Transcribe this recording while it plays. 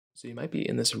So you might be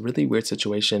in this really weird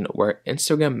situation where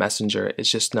Instagram Messenger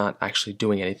is just not actually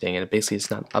doing anything and basically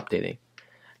it's not updating.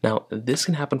 Now, this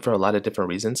can happen for a lot of different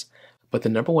reasons, but the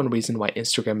number one reason why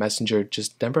Instagram Messenger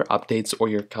just never updates or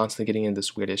you're constantly getting in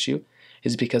this weird issue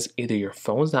is because either your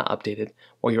phone's not updated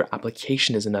or your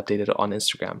application isn't updated on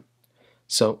Instagram.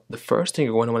 So the first thing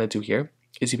you're going to want to do here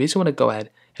is you basically want to go ahead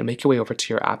and make your way over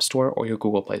to your App Store or your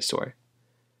Google Play Store.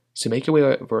 So make your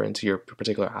way over into your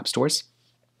particular app stores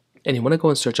and you want to go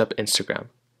and search up Instagram.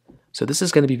 So this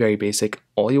is going to be very basic.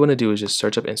 All you want to do is just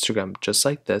search up Instagram just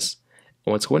like this.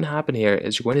 And what's going to happen here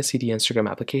is you're going to see the Instagram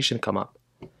application come up.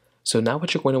 So now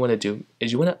what you're going to want to do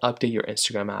is you want to update your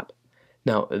Instagram app.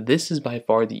 Now this is by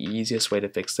far the easiest way to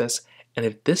fix this. And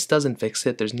if this doesn't fix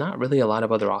it, there's not really a lot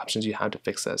of other options you have to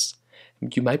fix this.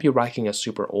 You might be rocking a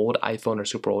super old iPhone or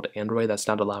super old Android that's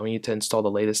not allowing you to install the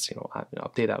latest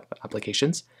update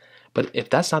applications. But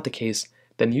if that's not the case,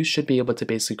 then you should be able to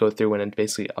basically go through and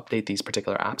basically update these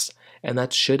particular apps, and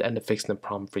that should end up fixing the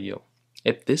problem for you.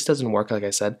 If this doesn't work, like I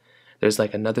said, there's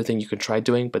like another thing you can try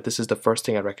doing, but this is the first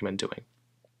thing I recommend doing.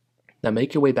 Now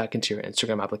make your way back into your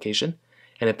Instagram application,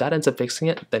 and if that ends up fixing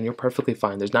it, then you're perfectly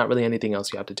fine. There's not really anything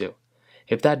else you have to do.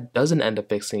 If that doesn't end up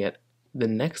fixing it, the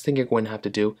next thing you're going to have to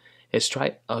do is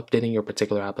try updating your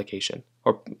particular application,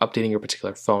 or updating your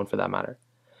particular phone for that matter.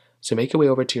 So make your way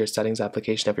over to your settings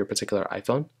application of your particular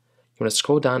iPhone. You want to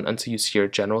scroll down until you see your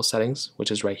general settings,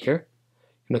 which is right here.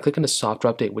 You want to click on the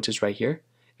software update, which is right here.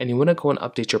 And you want to go and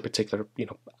update your particular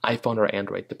iPhone or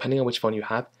Android. Depending on which phone you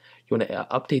have, you want to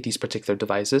update these particular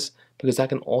devices because that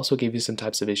can also give you some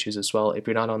types of issues as well if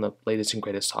you're not on the latest and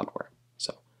greatest software.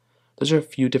 So those are a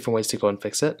few different ways to go and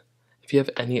fix it. If you have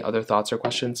any other thoughts or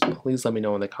questions, please let me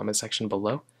know in the comment section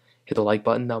below. Hit the like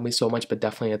button, that would mean so much, but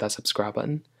definitely hit that subscribe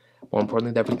button. More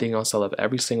importantly than everything else, I love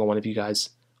every single one of you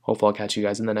guys. Hopefully I'll catch you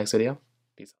guys in the next video.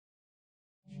 Peace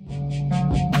out.